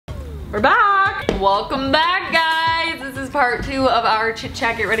We're back! Welcome back, guys! This is part 2 of our chit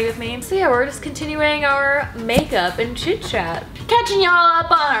chat. Get ready with me. So yeah, we're just continuing our makeup and chit chat. Catching y'all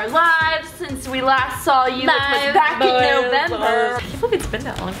up on our lives since we last saw you, which was back in November. I can't believe it's been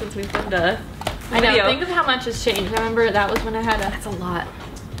that long since we've done a I know, video. think of how much has changed. I remember that was when I had a... That's a lot.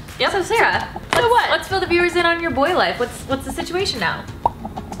 Yep. So Sarah, let's fill the viewers in on your boy life. What's the situation now?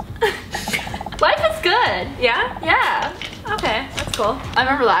 Life is good. Yeah? Yeah. Okay, that's cool. I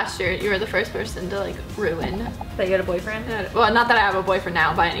remember last year you were the first person to like ruin. That you had a boyfriend? Well, not that I have a boyfriend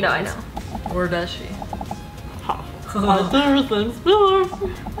now by any means. No, I know. Or does she? Oh,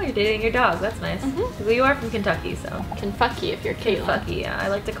 you're dating your dog. That's nice. Well, you are from Kentucky, so. Kentucky if you're Caitlin. Kentucky, yeah. I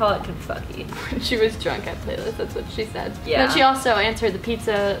like to call it Kentucky. When she was drunk at Playlist, that's what she said. Yeah. Then she also answered the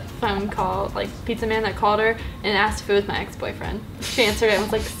pizza phone call, like pizza man that called her and asked if it was my ex-boyfriend. She answered it and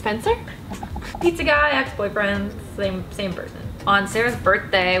was like, Spencer? Pizza guy, ex-boyfriend, same person. On Sarah's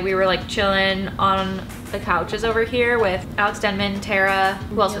birthday, we were like chilling on the couches over here with Alex Denman, Tara,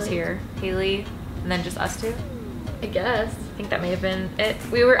 who else was here? Haley, and then just us two. I guess. I think that may have been it.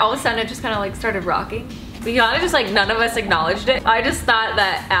 We were all of a sudden it just kind of like started rocking. We kind of just like none of us acknowledged it. I just thought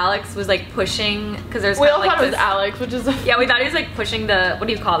that Alex was like pushing because there's we all like thought it was Alex, which is yeah, we thought he was like pushing the, what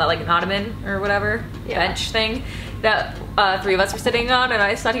do you call that, like an ottoman or whatever, bench thing that 3 of us were sitting on, and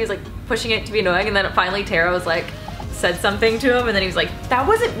I just thought he was like pushing it to be annoying, and then finally Tara was like said something to him, and then he was like, that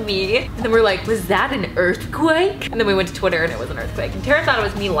wasn't me, and then we're like, was that an earthquake? And then we went to Twitter and it was an earthquake, and Tara thought it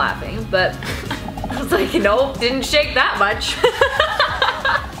was me laughing, but I was like, nope, didn't shake that much.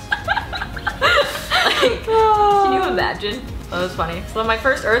 Like, can you imagine? That was funny. So my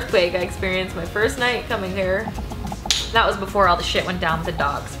first earthquake I experienced my first night coming here. That was before all the shit went down with the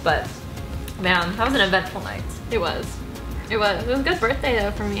dogs, but man, that was an eventful night. It was. It was a good birthday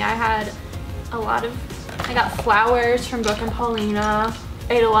though for me. I had a lot of, I got flowers from Brooke and Paulina.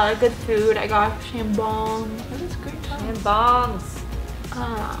 I ate a lot of good food. I got chambon. It was a great time. Chambons.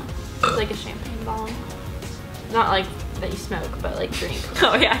 It's like a champagne bong. Not like that you smoke, but like drink.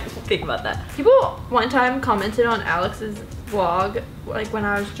 Oh yeah, I didn't think about that. People one time commented on Alex's vlog, like when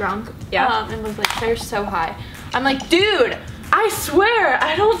I was drunk. Yeah. And was like, they're so high. I'm like, dude, I swear,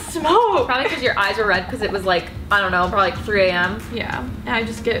 I don't smoke. Probably because your eyes were red because it was like, I don't know, probably like 3 a.m. Yeah, and I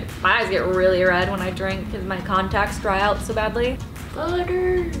just get... My eyes get really red when I drink because my contacts dry out so badly.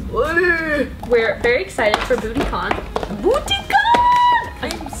 Butter. We're very excited for BootyCon. BootyCon!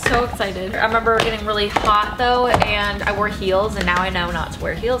 I'm so excited. I remember getting really hot though, and I wore heels, and now I know not to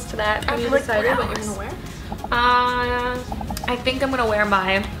wear heels to that. Have you decided what you're gonna wear? I think I'm gonna wear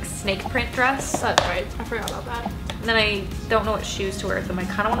my snake print dress. That's right, I forgot about that. And then I don't know what shoes to wear with them. I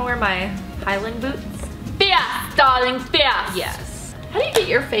kind of want to wear my Highland boots. Fierce, darling, fierce. Yes. How do you get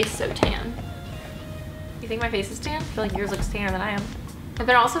your face so tan? You think my face is tan? I feel like yours looks tanner than I am. I've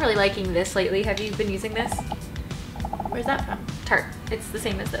been also really liking this lately. Have you been using this? Where's that from? Tarte. It's the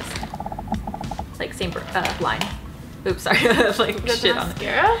same as this. Like same line. Oops, sorry. Like That's shit on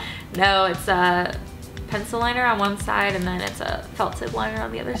mascara? No, it's a pencil liner on one side, and then it's a felt tip liner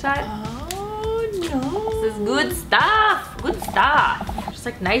on the other side. Oh no. This is good stuff. Good stuff. Just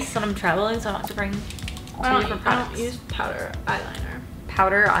like nice when I'm traveling, so I don't have to bring different products. I don't use powder eyeliner.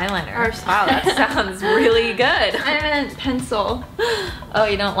 Powder eyeliner. Or Wow, that sounds really good. I meant pencil. Oh,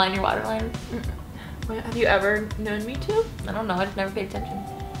 you don't line your waterline? Have you ever known me to? I don't know. I just never paid attention.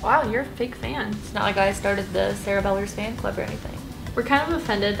 Wow, you're a fake fan. It's not like I started the Sarah Bellers fan club or anything. We're kind of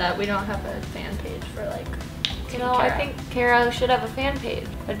offended that we don't have a fan page for like, You know, I think Kara should have a fan page.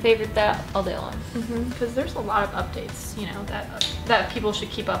 I'd favorite that all day long. Because there's a lot of updates, you know, that people should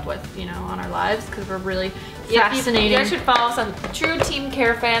keep up with, you know, on our lives, because we're really fascinating. You guys should follow us on, true Team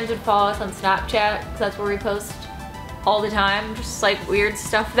Kara fans would follow us on Snapchat, because that's where we post all the time, just like weird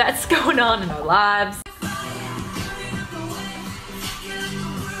stuff that's going on in our lives.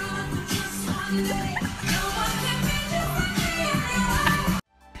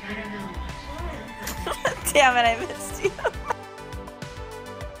 Damn it, I missed you.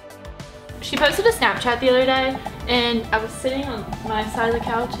 She posted a Snapchat the other day, and I was sitting on my side of the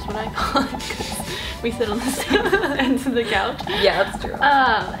couch, is what I call it, 'cause we sit on the same ends of the couch. Yeah, that's true.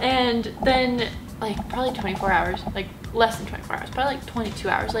 And then, like, probably 24 hours, like, less than 24 hours, probably like 22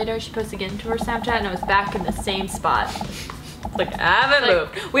 hours later, she posted again to her Snapchat, and I was back in the same spot. It's like, I haven't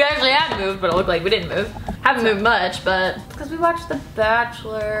moved. We actually had moved, but it looked like we didn't move. Haven't moved much, but... Because we watched The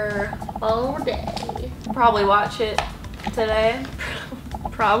Bachelor all day. Probably watch it today.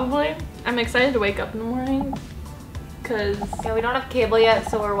 Probably. I'm excited to wake up in the morning, because... Yeah, we don't have cable yet,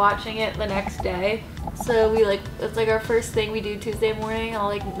 so we're watching it the next day. So we like, it's like our first thing we do Tuesday morning. I'll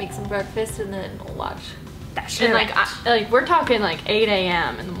like make some breakfast and then we'll watch that shit. And like, we're talking like 8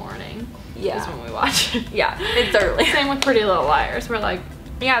 a.m. in the morning. is when we watch it. Yeah, it's early. Same with Pretty Little Liars. We're like,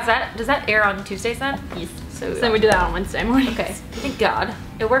 Yeah, does that air on Tuesdays then? yes. So then we do that on Wednesday morning. Okay, thank God.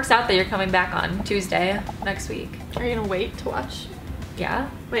 It works out that you're coming back on Tuesday next week. Are you gonna wait to watch? Yeah?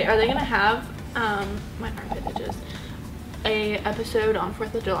 Wait, are they gonna have, my armpit itches, a episode on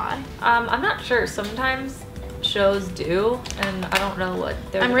 4th of July? I'm not sure. Sometimes shows do, and I don't know what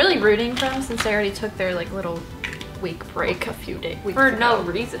they're I'm really rooting for them since they already took their like little week break a few days. for no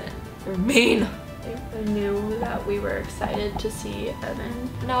reason. They're mean. They knew that we were excited to see Evan.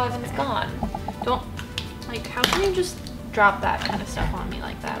 No, Evan's gone. Don't, like, how can you just drop that kind of stuff on me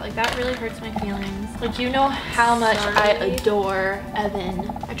like that? Like, that really hurts my feelings. Like, you know how much I Sorry. adore Evan.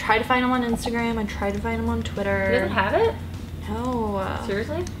 I try to find him on Instagram. I try to find him on Twitter. He doesn't have it? No.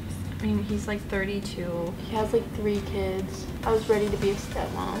 Seriously? I mean, he's like 32. He has like 3 kids. I was ready to be a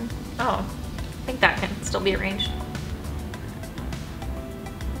stepmom. Oh, I think that can still be arranged.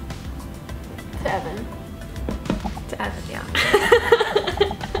 To Evan. To Evan, yeah.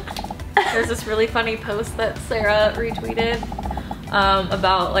 There's this really funny post that Sarah retweeted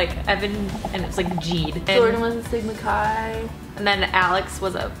about like Evan, and it's like G'd. And Jordan was a Sigma Chi. And then Alex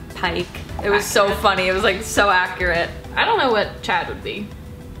was a Pike. It was so funny. It was like so accurate. I don't know what Chad would be.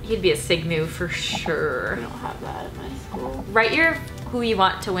 He'd be a Signu for sure. We don't have that at my school. Write who you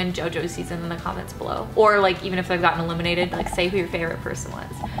want to win JoJo's season in the comments below. Or like even if they've gotten eliminated, like say who your favorite person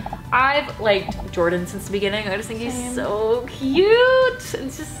was. I've liked Jordan since the beginning. I just think he's so cute.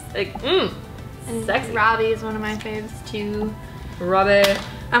 It's just like, And sexy. Robbie is one of my faves too. Robbie.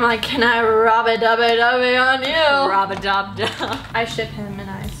 I'm like, can I Robbie on you? Robba-dob-dob. I ship him and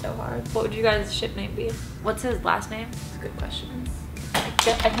I so hard. What would you guys' ship name be? What's his last name? That's a good question.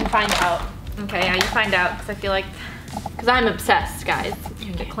 I can find out. Okay, yeah, you find out because I feel like Because I'm obsessed, guys. I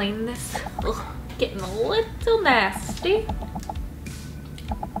need to clean this. Ugh, getting a little nasty.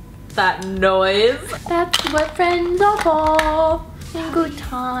 That noise. That's what friends are for. In good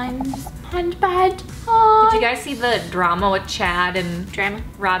times and bad times. Did you guys see the drama with Chad and Drama?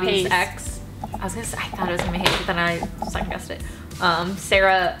 Robbie's Hayes. ex? I was gonna say, I thought it was gonna be Hayes, but then I second guessed it.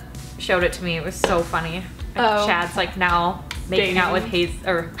 Sarah showed it to me. It was so funny. Oh. Chad's like now making out with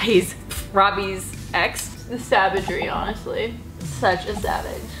Robbie's ex. The savagery, honestly. Such a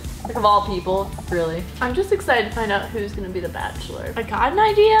savage. Like of all people, really. I'm just excited to find out who's gonna be the Bachelor. I got an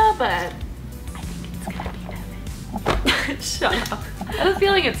idea, but I think it's gonna be Evan. Shut up. I have a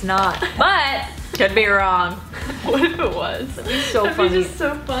feeling it's not, but could be wrong. what if it was? That'd be so That'd funny. be just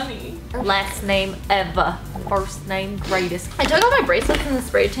so funny. Last name Eva, first name greatest. I took off my bracelets in the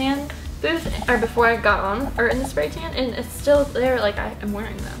spray tan booth, or before I got on, or in the spray tan, and it's still there, like I'm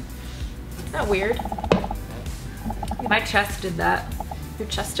wearing them. Isn't that weird? My chest did that. Your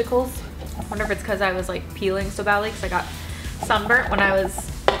chesticles? I wonder if it's because I was like peeling so badly because I got sunburnt when I was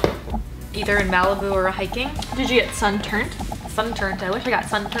either in Malibu or hiking. Did you get sun turned? Sun-turned. I wish I got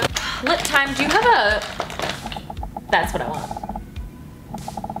sun-turned. Lip time. Do you have a... That's what I want.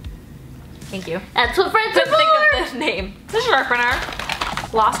 Thank you. That's what friends are Couldn't for! think of the name. It's a sharpener.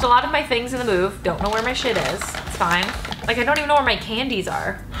 Lost a lot of my things in the move. Don't know where my shit is. It's fine. Like I don't even know where my candies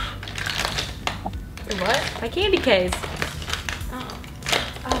are. What? My candy case. Oh.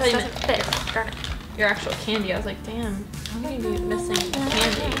 Oh, thought it you doesn't fit. Darn it. Your actual candy. I was like, damn, I'm gonna be missing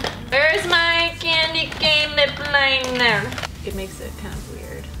candy. Where's my candy cane lip liner? It makes it kind of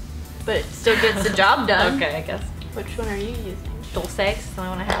weird, but it still gets the job done. Okay, I guess. Which one are you using? Dulce is the only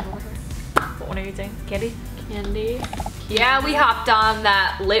one I have over here. What one are you using? Candy? Candy. Yeah, we hopped on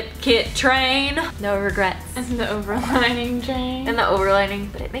that lip kit train. No regrets. And the overlining train. And the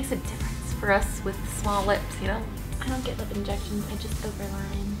overlining, but it makes a difference for us with small lips, you know? I don't get lip injections, I just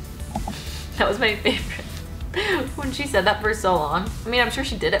overline. That was my favorite. When she said that for so long. I mean, I'm sure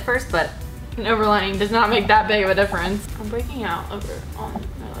she did it first, but And overlining does not make that big of a difference. I'm breaking out over on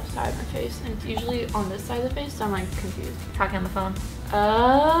my left side of my face, and it's usually on this side of the face, so I'm like confused. talking on the phone.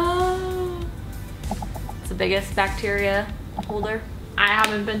 Oh. It's the biggest bacteria holder. I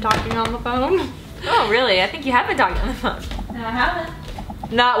haven't been talking on the phone. Oh, really? I think you have been talking on the phone. No, I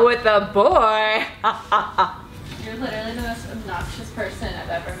haven't. Not with a boy. You're literally the most obnoxious person I've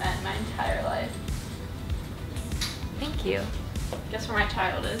ever met in my entire life. Thank you. Guess where my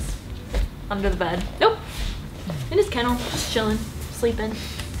child is? Under the bed. Nope. In his kennel, just chilling, sleeping.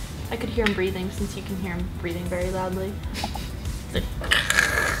 I could hear him breathing since you can hear him breathing very loudly.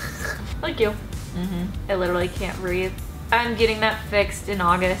 Like you. I literally can't breathe. I'm getting that fixed in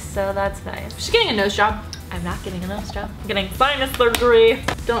August, so that's nice. She's getting a nose job. I'm not getting a nose job. I'm getting sinus surgery.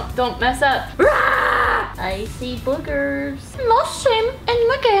 Don't mess up. I see boogers. Lost him in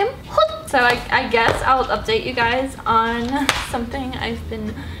my game. So I guess I'll update you guys on something I've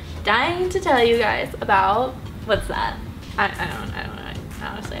been dying to tell you guys about. What's that? I don't know.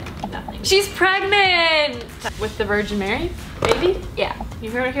 Honestly, nothing. She's pregnant! With the Virgin Mary baby? Yeah.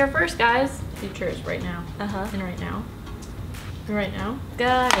 You heard it here first, guys. Future is right now. And right now. And right now.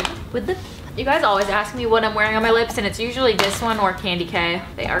 Got it. With the... You guys always ask me what I'm wearing on my lips, and it's usually this one or Candy K.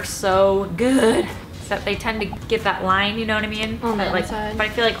 They are so good. Except they tend to get that line, you know what I mean? On the like, inside. but I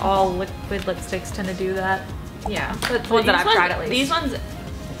feel like all liquid lipsticks tend to do that. Yeah. But the ones that I've tried at least. These ones,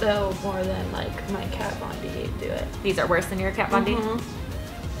 though, more than like my Kat Von D do it. These are worse than your Kat Von D? I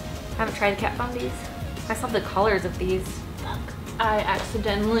haven't tried the Kat Von D's. I saw the colors of these. Fuck. I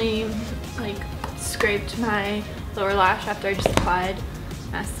accidentally like scraped my lower lash after I just applied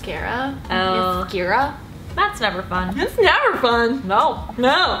mascara. Oh. Mascara. That's never fun. It's never fun. No.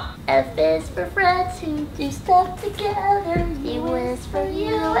 No. F is for friends who do stuff together. U is for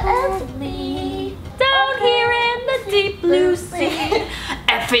you and me. Down here in the deep blue sea.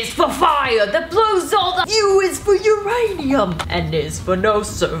 F is for fire that blows all the... U is for uranium. N is for no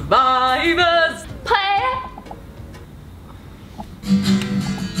survivors. Play.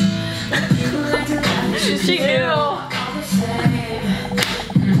 She knew.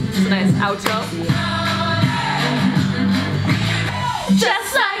 It's a nice outro.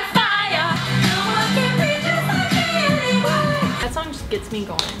 Just like fire. That song just gets me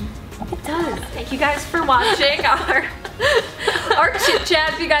going. It does. Thank you guys for watching our chit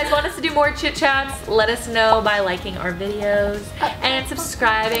chat. If you guys want us to do more chit chats, let us know by liking our videos and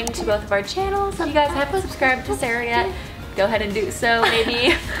subscribing to both of our channels. If you guys haven't subscribed to Sarah yet, go ahead and do so.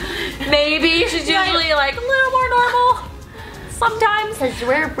 Maybe she's usually like a little more normal sometimes. Because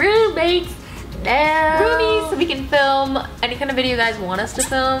we're roommates now. Roomies, so we can film any kind of video you guys want us to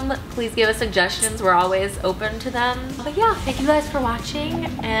film. Please give us suggestions. We're always open to them. But yeah, thank you guys for watching,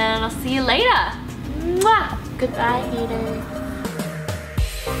 and I'll see you later. Mwah! Goodbye, haters.